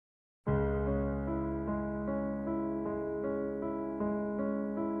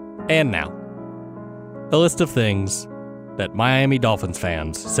And now, a list of things that Miami Dolphins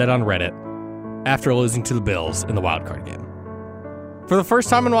fans said on Reddit after losing to the Bills in the wildcard game. For the first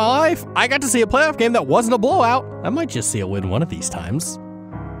time in my life, I got to see a playoff game that wasn't a blowout. I might just see a win one of these times.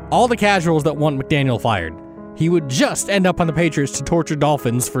 All the casuals that want McDaniel fired. He would just end up on the Patriots to torture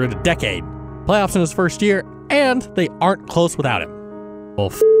Dolphins for a decade. Playoffs in his first year, and they aren't close without him.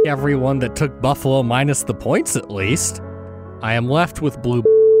 Well, everyone that took Buffalo minus the points at least. I am left with blue.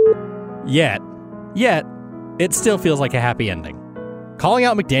 Yet, it still feels like a happy ending. Calling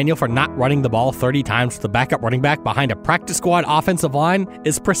out McDaniel for not running the ball 30 times with the backup running back behind a practice squad offensive line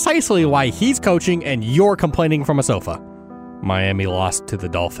is precisely why he's coaching and you're complaining from a sofa. Miami lost to the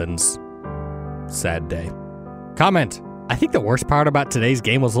Dolphins. Sad day. Comment. I think the worst part about today's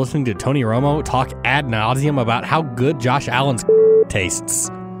game was listening to Tony Romo talk ad nauseum about how good Josh Allen's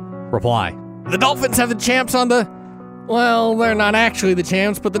tastes. Reply. The Dolphins have the champs on the... Well, they're not actually the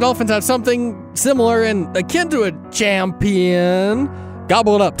champs, but the Dolphins have something similar and akin to a champion.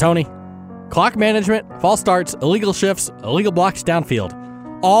 Gobble it up, Tony. Clock management, false starts, illegal shifts, illegal blocks downfield.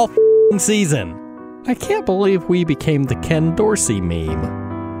 All season. I can't believe we became the Ken Dorsey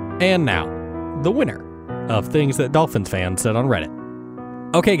meme. And now, the winner of things that Dolphins fans said on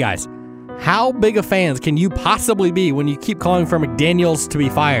Reddit. Okay, guys, how big of fans can you possibly be when you keep calling for McDaniels to be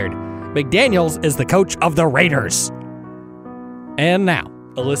fired? McDaniels is the coach of the Raiders. And now,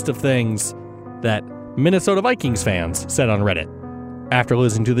 a list of things that Minnesota Vikings fans said on Reddit after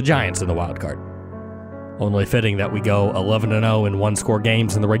losing to the Giants in the wild card. Only fitting that we go 11-0 in one-score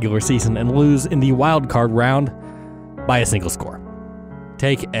games in the regular season and lose in the wild card round by a single score.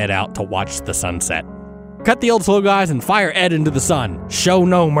 Take Ed out to watch the sunset. Cut the old slow guys and fire Ed into the sun. Show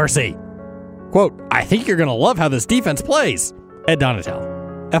no mercy. Quote, I think you're going to love how this defense plays. Ed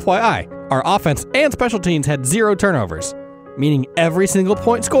Donatell. FYI, our offense and special teams had 0 turnovers, meaning every single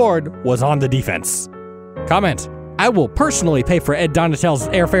point scored was on the defense. Comment. I will personally pay for Ed Donatell's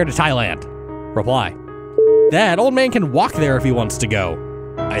airfare to Thailand. Reply. That old man can walk there if he wants to go.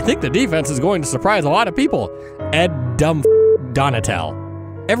 I think the defense is going to surprise a lot of people. Ed Donatell.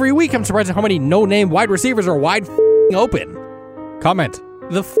 Every week I'm surprised at how many no-name wide receivers are wide open. Comment.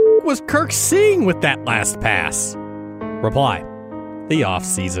 The was Kirk seeing with that last pass? Reply. The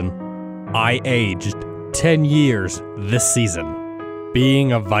off-season. I aged 10 years this season.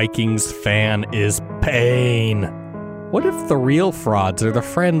 Being a Vikings fan is pain. What if the real frauds are the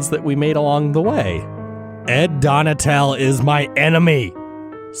friends that we made along the way? Ed Donatell is my enemy.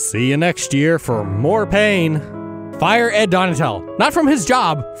 See you next year for more pain. Fire Ed Donatell, not from his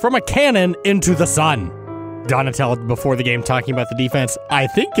job, from a cannon into the sun. Donatell before the game talking about the defense. I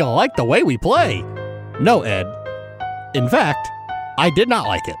think you'll like the way we play. No, Ed. In fact, I did not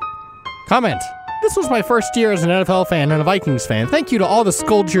like it. Comment. This was my first year as an NFL fan and a Vikings fan. Thank you to all the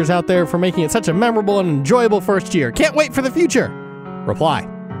Scoldshires out there for making it such a memorable and enjoyable first year. Can't wait for the future. Reply.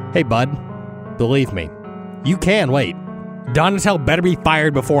 Hey, bud. Believe me, you can wait. Donatell better be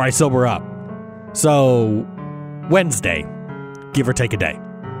fired before I sober up. So, Wednesday, give or take a day.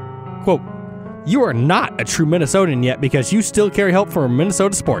 Quote, you are not a true Minnesotan yet because you still carry hope for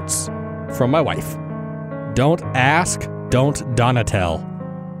Minnesota sports. From my wife. Don't ask, don't Donatell.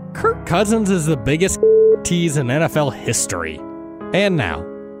 Kirk Cousins is the biggest tease in NFL history. And now,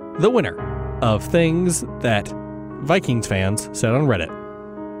 the winner of things that Vikings fans said on Reddit.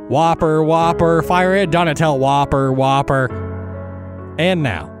 Whopper, fire Ed Donatell, Whopper. And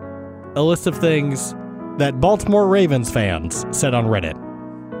now, a list of things that Baltimore Ravens fans said on Reddit.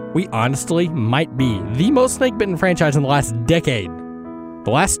 We honestly might be the most snake-bitten franchise in the last decade.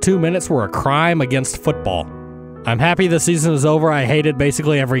 The last 2 minutes were a crime against football. I'm happy the season is over. I hated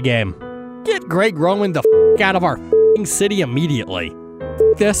basically every game. Get Greg Roman the out of our city immediately.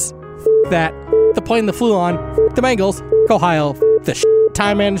 This, that, the plane that flew on, the Bengals, Ohio, the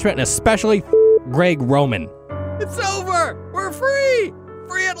time management, and especially Greg Roman. It's over! We're free!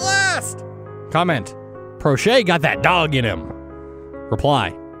 Free at last! Comment. Prochet got that dog in him.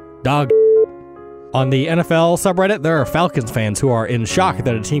 Reply. Dog. On the NFL subreddit, there are Falcons fans who are in shock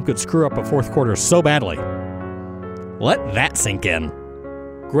that a team could screw up a fourth quarter so badly. Let that sink in.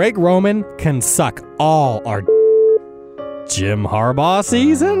 Greg Roman can suck all our Jim Harbaugh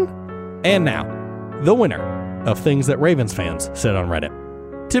season? And now, the winner of things that Ravens fans said on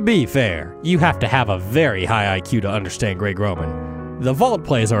Reddit. To be fair, you have to have a very high IQ to understand Greg Roman. The vault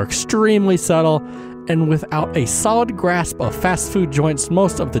plays are extremely subtle, and without a solid grasp of fast food joints,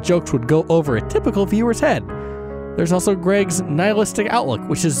 most of the jokes would go over a typical viewer's head. There's also Greg's nihilistic outlook,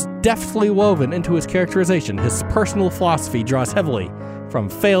 which is deftly woven into his characterization. His personal philosophy draws heavily from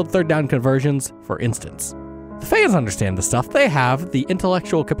failed third down conversions, for instance. The fans understand this stuff. They have the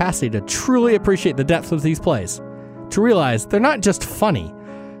intellectual capacity to truly appreciate the depth of these plays, to realize they're not just funny,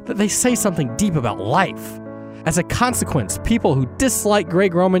 that they say something deep about life. As a consequence, people who dislike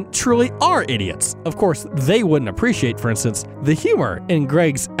Greg Roman truly are idiots. Of course, they wouldn't appreciate, for instance, the humor in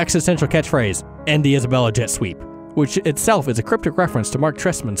Greg's existential catchphrase, "End the Isabella jet sweep," which itself is a cryptic reference to Mark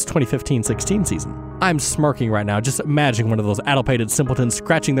Trestman's 2015-16 season. I'm smirking right now, just imagining one of those addlepated simpletons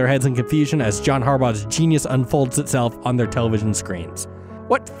scratching their heads in confusion as John Harbaugh's genius unfolds itself on their television screens.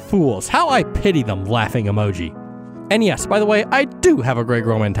 What fools, how I pity them, laughing emoji. And yes, by the way, I do have a Greg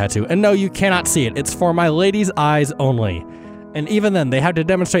Roman tattoo, and no, you cannot see it. It's for my lady's eyes only. And even then, they have to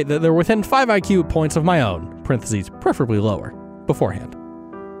demonstrate that they're within 5 IQ points of my own, parentheses, preferably lower, beforehand.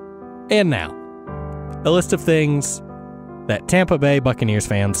 And now, a list of things that Tampa Bay Buccaneers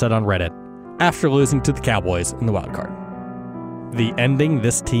fans said on Reddit after losing to the Cowboys in the wild card. The ending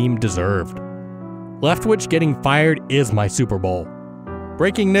this team deserved. Leftwich getting fired is my Super Bowl.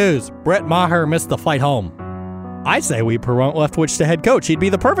 Breaking news, Brett Maher missed the flight home. I say we promote Leftwich to head coach. He'd be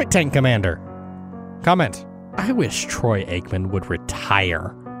the perfect tank commander. Comment, I wish Troy Aikman would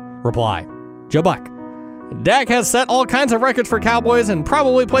retire. Reply, Joe Buck, Dak has set all kinds of records for Cowboys and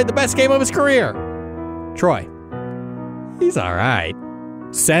probably played the best game of his career. Troy, he's alright.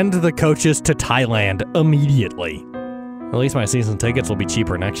 Send the coaches to Thailand immediately. At least my season tickets will be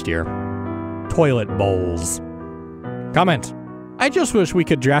cheaper next year. Toilet bowls. Comment, I just wish we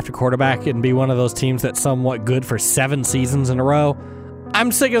could draft a quarterback and be one of those teams that's somewhat good for 7 seasons in a row.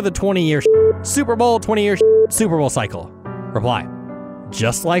 I'm sick of the 20-year Super Bowl, 20-year Super Bowl cycle. Reply,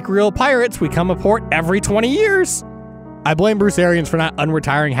 just like real pirates, we come a port every 20 years. I blame Bruce Arians for not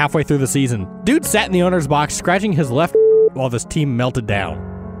unretiring halfway through the season. Dude sat in the owner's box scratching his left while this team melted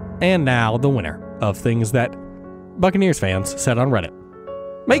down. And now the winner of things that Buccaneers fans said on Reddit.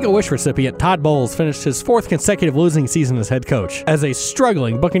 Make-A-Wish recipient Todd Bowles finished his 4th consecutive losing season as head coach, as a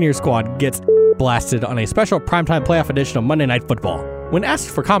struggling Buccaneers squad gets blasted on a special primetime playoff edition of Monday Night Football. When asked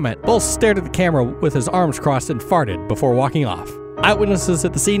for comment, Bowles stared at the camera with his arms crossed and farted before walking off. Eyewitnesses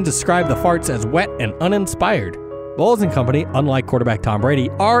at the scene described the farts as wet and uninspired. Bowles and company, unlike quarterback Tom Brady,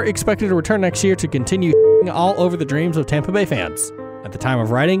 are expected to return next year to continue all over the dreams of Tampa Bay fans. At the time of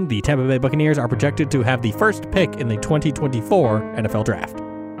writing, the Tampa Bay Buccaneers are projected to have the first pick in the 2024 NFL Draft.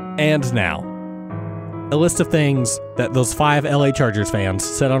 And now, a list of things that those 5 LA Chargers fans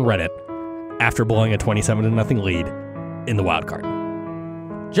said on Reddit after blowing a 27-0 lead in the wild card.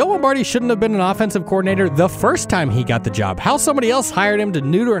 Joe Lombardi shouldn't have been an offensive coordinator the first time he got the job. How somebody else hired him to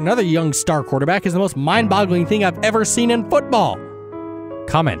neuter another young star quarterback is the most mind-boggling thing I've ever seen in football.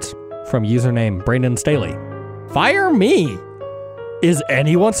 Comment from username Brandon Staley. Fire me! Is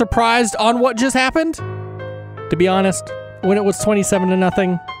anyone surprised on what just happened? To be honest, when it was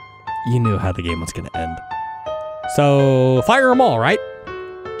 27-0, you knew how the game was going to end. So, fire them all, right?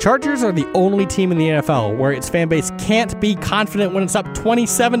 Chargers are the only team in the NFL where its fan base can't be confident when it's up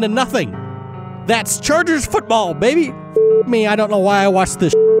 27-0. That's Chargers football, baby. F me, I don't know why I watched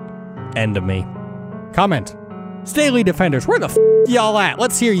this. End of me. Comment. Staley defenders, where the f y'all at?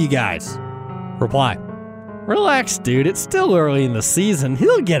 Let's hear you guys. Reply. Relax, dude. It's still early in the season.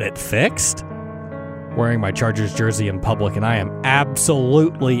 He'll get it fixed. Wearing my Chargers jersey in public, and I am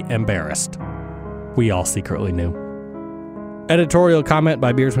absolutely embarrassed. We all secretly knew. Editorial comment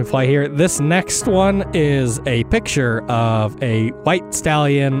by Beers McFly here. This next one is a picture of a white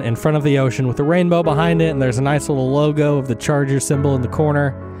stallion in front of the ocean with a rainbow behind it, and there's a nice little logo of the Chargers symbol in the corner.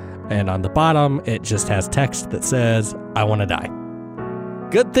 And on the bottom, it just has text that says, I want to die.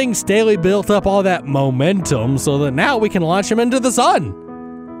 Good thing Staley built up all that momentum so that now we can launch him into the sun.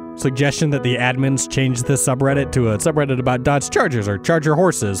 Suggestion that the admins change this subreddit to a subreddit about Dodge Chargers or Charger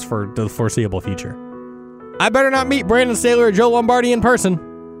horses for the foreseeable future. I better not meet Brandon Staley or Joe Lombardi in person.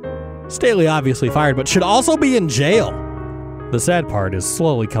 Staley obviously fired, but should also be in jail. The sad part is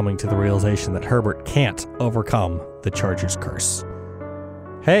slowly coming to the realization that Herbert can't overcome the Chargers curse.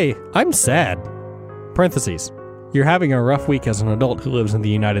 Hey, I'm sad. Parentheses. You're having a rough week as an adult who lives in the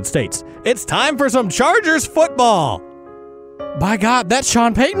United States. It's time for some Chargers football! By God, that's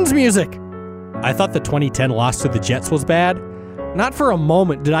Sean Payton's music! I thought the 2010 loss to the Jets was bad. Not for a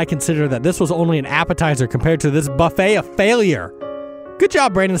moment did I consider that this was only an appetizer compared to this buffet of failure. Good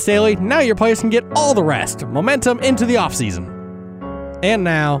job, Brandon Staley. Now your players can get all the rest. Momentum into the offseason. And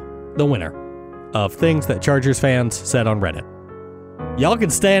now, the winner of things that Chargers fans said on Reddit. Y'all can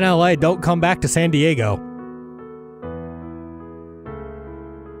stay in LA, don't come back to San Diego.